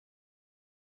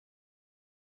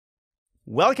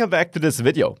Welcome back to this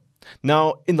video.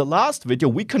 Now, in the last video,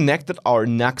 we connected our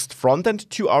Nuxt frontend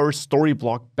to our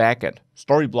Storyblok backend.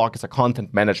 Storyblok is a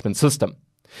content management system.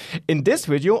 In this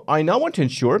video, I now want to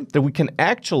ensure that we can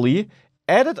actually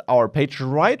edit our page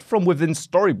right from within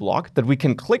Storyblok, that we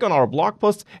can click on our blog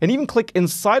posts and even click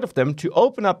inside of them to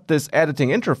open up this editing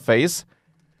interface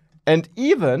and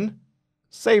even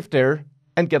save there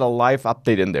and get a live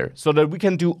update in there so that we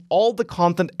can do all the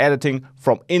content editing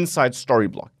from inside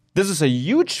Storyblok. This is a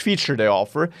huge feature they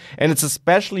offer, and it's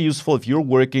especially useful if you're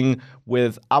working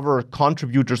with other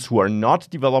contributors who are not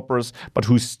developers, but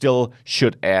who still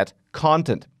should add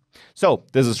content. So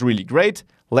this is really great.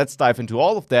 Let's dive into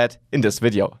all of that in this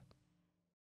video.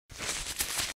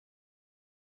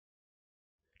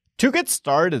 To get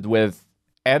started with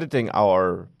editing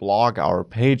our blog, our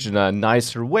page in a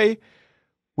nicer way,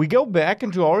 we go back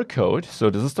into our code. So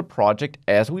this is the project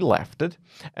as we left it.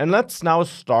 And let's now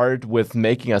start with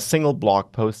making a single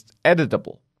blog post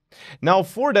editable. Now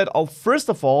for that, I'll first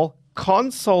of all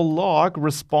console log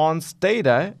response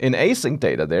data in async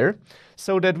data there,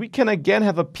 so that we can again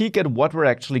have a peek at what we're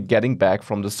actually getting back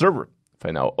from the server. If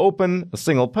I now open a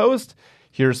single post,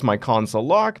 here's my console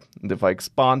log. And if I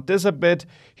expand this a bit,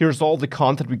 here's all the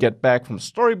content we get back from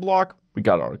Storyblok. We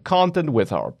got our content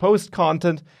with our post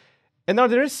content. And now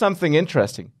there is something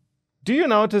interesting. Do you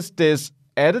notice this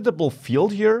editable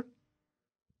field here?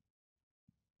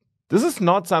 This is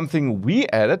not something we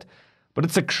added, but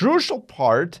it's a crucial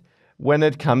part when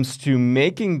it comes to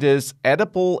making this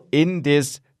editable in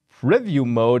this preview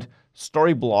mode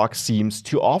Storyblok seems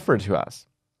to offer to us.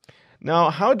 Now,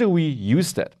 how do we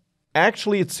use that?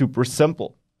 Actually, it's super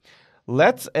simple.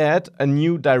 Let's add a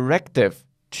new directive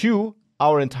to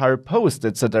our entire post.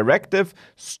 It's a directive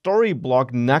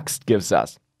Storyblok Nuxt gives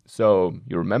us. So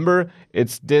you remember,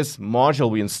 it's this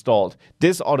module we installed.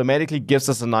 This automatically gives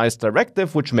us a nice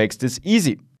directive, which makes this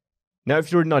easy. Now,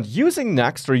 if you're not using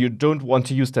Nuxt or you don't want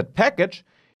to use that package,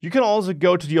 you can also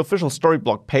go to the official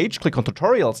Storyblok page, click on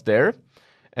tutorials there,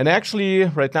 and actually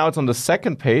right now it's on the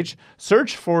second page,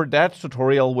 search for that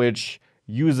tutorial which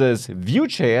uses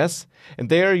Vue.js, and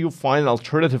there you find an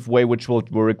alternative way which will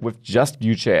work with just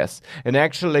Vue.js. And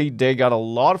actually they got a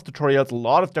lot of tutorials, a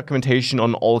lot of documentation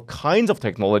on all kinds of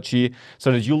technology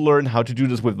so that you learn how to do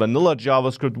this with vanilla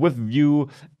JavaScript, with Vue,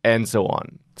 and so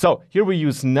on. So here we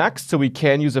use Nuxt, so we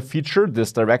can use a feature,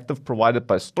 this directive provided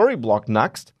by Storyblok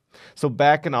Nuxt. So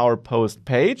back in our post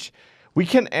page, we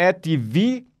can add the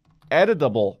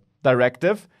v-editable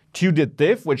directive to the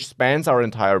div which spans our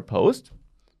entire post.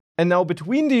 And now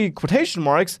between the quotation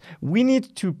marks, we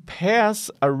need to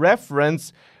pass a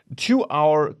reference to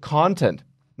our content.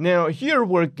 Now here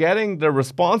we're getting the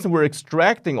response and we're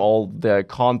extracting all the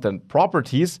content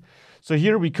properties. So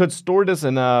here we could store this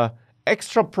in a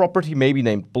extra property, maybe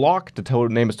named block. The total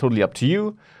name is totally up to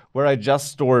you, where I just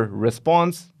store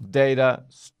response, data,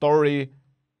 story,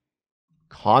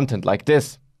 content like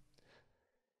this.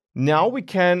 Now we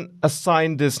can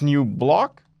assign this new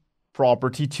block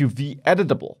property to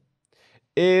v-editable.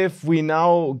 If we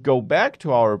now go back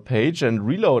to our page and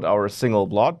reload our single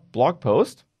blog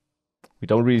post, we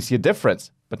don't really see a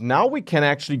difference. But now we can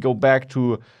actually go back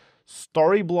to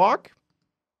Storyblok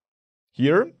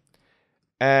here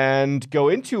and go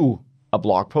into a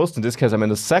blog post. In this case, I'm in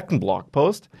the second blog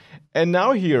post. And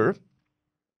now here,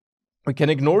 we can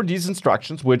ignore these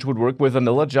instructions, which would work with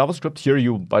vanilla JavaScript. Here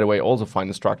you, by the way, also find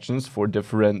instructions for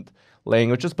different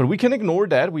languages. But we can ignore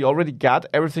that. We already got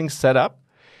everything set up.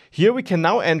 Here we can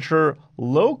now enter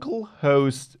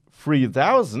localhost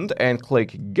 3000 and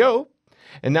click go.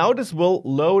 And now this will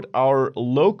load our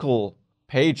local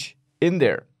page in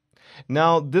there.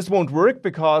 Now this won't work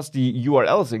because the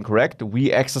URL is incorrect.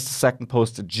 We access the second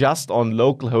post just on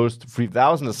localhost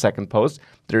 3000, the second post.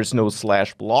 There's no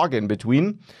 /blog in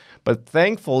between. But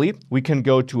thankfully, we can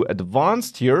go to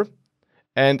advanced here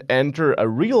and enter a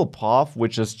real path,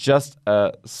 which is just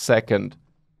a second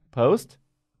post.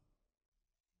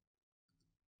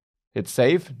 Hit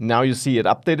save. Now you see it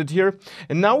updated here.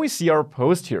 And now we see our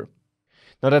post here.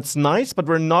 Now that's nice, but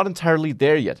we're not entirely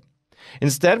there yet.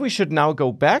 Instead, we should now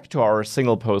go back to our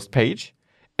single post page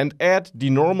and add the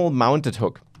normal mounted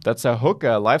hook. That's a hook,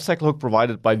 a lifecycle hook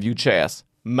provided by Vue.js.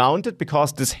 Mounted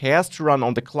because this has to run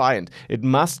on the client. It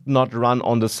must not run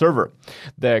on the server.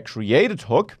 The created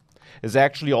hook is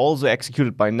actually also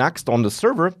executed by Nuxt on the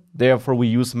server. Therefore, we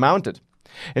use mounted.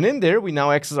 And in there, we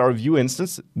now access our Vue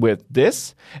instance with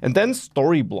this, and then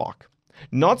Storyblok.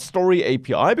 Not Story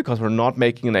API, because we're not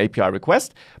making an API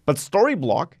request, but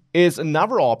Storyblok is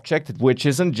another object which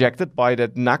is injected by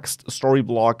that Nuxt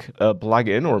Storyblok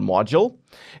plugin or module.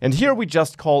 And here we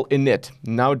just call init.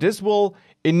 Now this will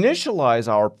initialize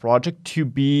our project to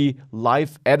be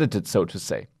live edited, so to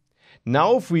say.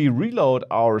 Now if we reload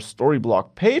our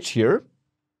Storyblok page here,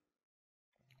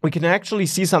 we can actually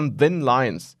see some thin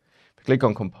lines. If I click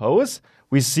on compose,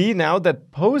 we see now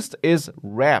that post is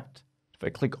wrapped. If I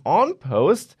click on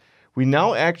post, we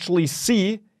now actually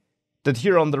see that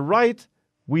here on the right,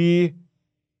 we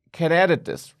can edit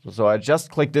this. So I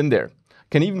just clicked in there.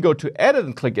 Can even go to edit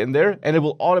and click in there, and it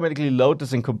will automatically load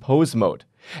this in compose mode.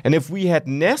 And if we had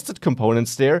nested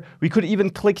components there, we could even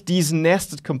click these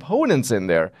nested components in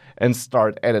there and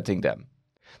start editing them.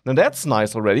 Now that's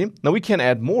nice already. Now we can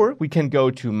add more. We can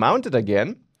go to mounted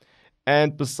again.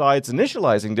 And besides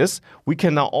initializing this, we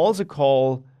can now also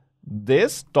call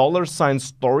this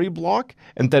 $Storyblok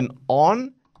and then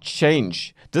on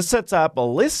change. This sets up a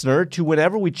listener to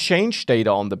whenever we change data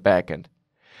on the backend.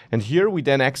 And here we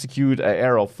then execute an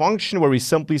arrow function where we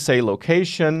simply say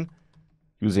location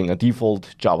using a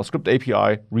default JavaScript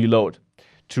API reload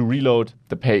to reload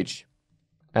the page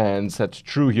and set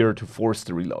true here to force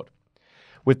the reload.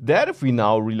 With that, if we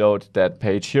now reload that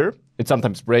page here, it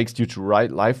sometimes breaks due to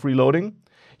live reloading.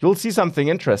 You'll see something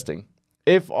interesting.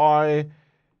 If I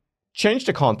change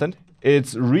the content,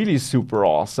 it's really super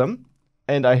awesome.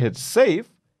 And I hit save,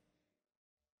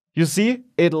 you see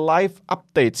it live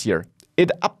updates here. It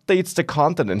updates the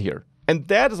content in here. And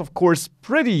that is, of course,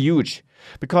 pretty huge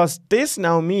because this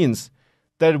now means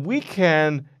that we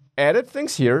can edit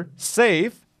things here,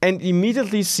 save, and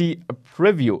immediately see a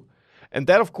preview. And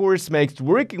that, of course, makes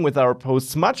working with our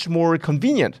posts much more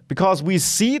convenient because we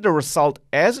see the result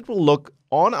as it will look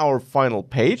on our final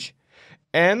page.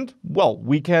 And, well,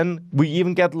 we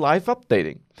even get live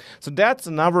updating. So that's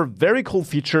another very cool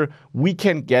feature we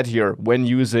can get here when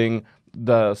using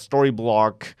the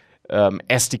Storyblok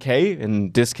SDK,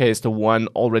 in this case, the one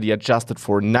already adjusted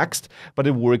for Nuxt, but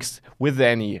it works with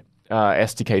any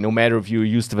SDK, no matter if you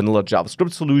use the vanilla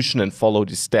JavaScript solution and follow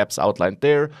the steps outlined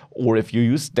there, or if you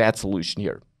use that solution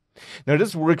here. Now,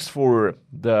 this works for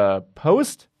the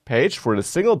post page, for the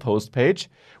single post page.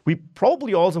 We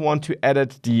probably also want to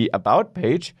edit the about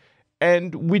page,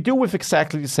 and we do with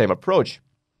exactly the same approach.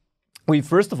 We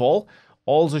first of all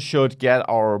also should get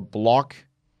our block,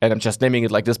 and I'm just naming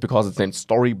it like this because it's named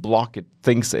Storyblok. It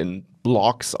thinks in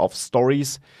blocks of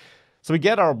stories. So we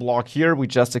get our block here. We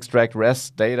just extract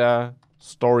rest data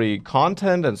story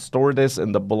content and store this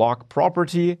in the block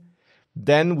property.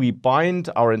 Then we bind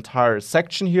our entire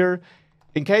section here.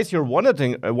 In case you're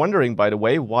wondering, by the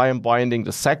way, why I'm binding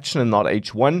the section and not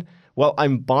H1, well,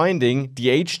 I'm binding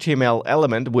the HTML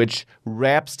element which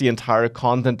wraps the entire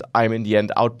content I'm in the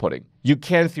end outputting. You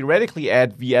can theoretically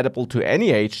add editable to any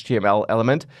HTML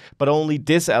element, but only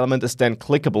this element is then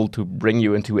clickable to bring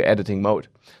you into editing mode.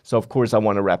 So of course I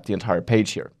want to wrap the entire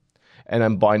page here. And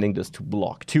I'm binding this to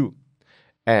block 2.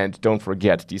 And don't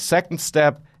forget the second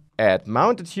step, add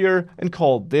mounted here and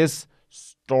call this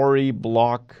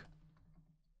Storyblok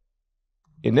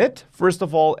init, first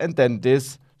of all, and then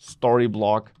this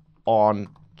Storyblok on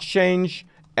change,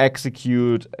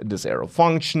 execute this arrow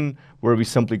function where we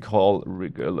simply call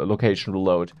location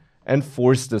reload and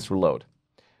force this reload.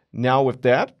 Now with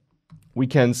that, we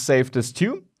can save this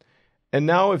too. And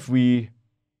now if we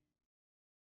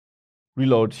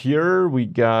reload here, we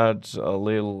got a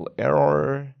little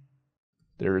error.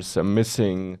 There's a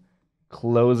missing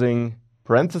closing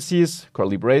parentheses,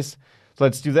 curly brace. So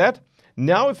let's do that.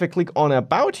 Now if I click on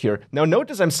about here, now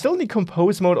notice I'm still in the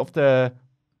compose mode of the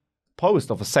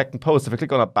post, of a second post. If I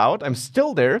click on about, I'm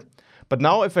still there. But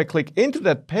now if I click into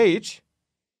that page,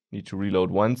 need to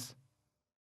reload once.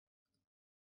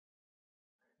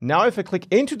 Now if I click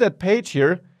into that page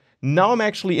here, now I'm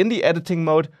actually in the editing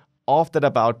mode of that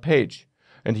about page.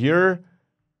 And here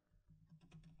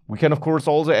we can of course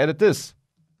also edit this.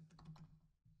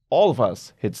 All of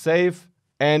us hit save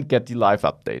and get the live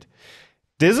update.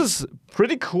 This is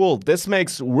pretty cool. This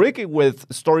makes working with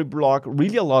Storyblok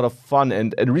really a lot of fun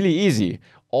and really easy.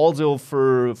 Also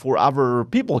for other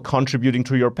people contributing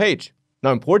to your page.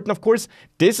 Now important, of course,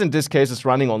 this in this case is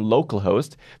running on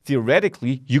localhost.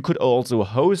 Theoretically, you could also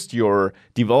host your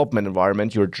development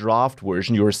environment, your draft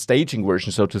version, your staging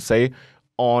version, so to say,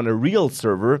 on a real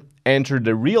server, enter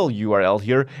the real URL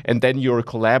here, and then your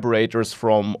collaborators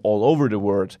from all over the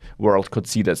world could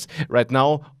see this. Right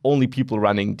now, only people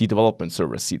running the development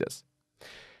server see this.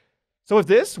 So with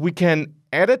this, we can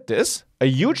edit this, a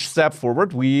huge step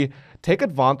forward. We take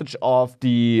advantage of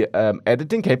the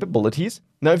editing capabilities.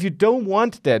 Now, if you don't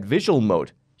want that visual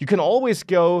mode, you can always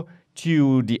go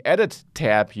to the Edit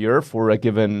tab here for a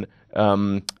given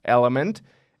element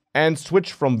and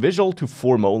switch from visual to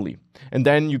form only. And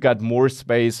then you got more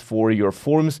space for your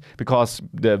forms because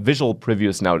the visual preview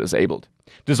is now disabled.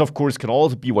 This, of course, can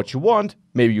also be what you want.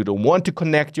 Maybe you don't want to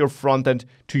connect your frontend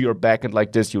to your backend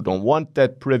like this. You don't want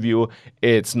that preview.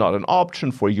 It's not an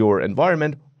option for your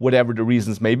environment. Whatever the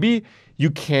reasons may be,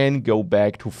 you can go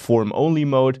back to form-only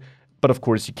mode. But of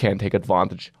course, you can take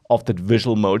advantage of that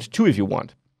visual mode too if you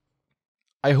want.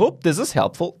 I hope this is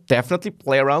helpful. Definitely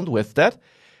play around with that.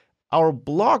 Our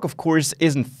blog, of course,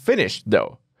 isn't finished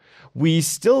though. We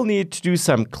still need to do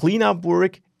some cleanup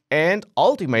work, and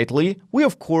ultimately, we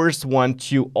of course want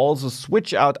to also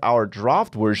switch out our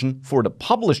draft version for the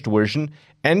published version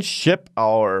and ship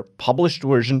our published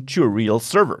version to a real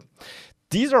server.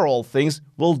 These are all things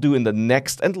we'll do in the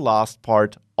next and last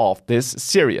part of this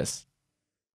series.